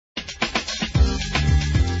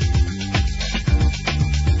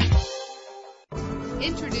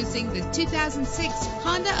Introducing the 2006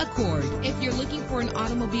 Honda Accord. If you're looking for an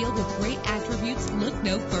automobile with great attributes, look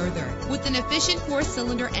no further. With an efficient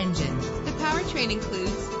 4-cylinder engine, the powertrain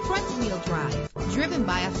includes front-wheel drive, driven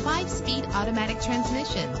by a 5-speed automatic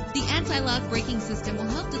transmission. The anti-lock braking system will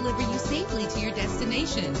help deliver you safely to your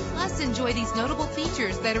destination. Plus, enjoy these notable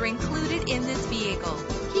features that are included in this vehicle: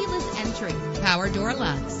 keyless entry, power door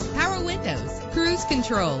locks, power windows, cruise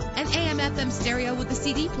control, an AM/FM stereo with a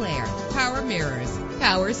CD player, power mirrors,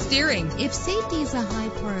 power steering. If safety is a high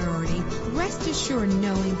priority, rest assured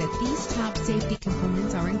knowing that these top safety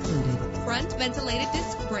components are included: front ventilated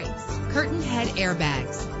disc brakes, curtain head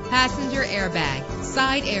airbags, passenger airbag,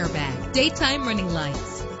 side airbag, daytime running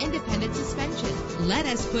lights, independent suspension. Let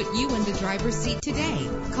us put you in the driver's seat today.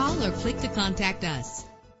 Call or click to contact us.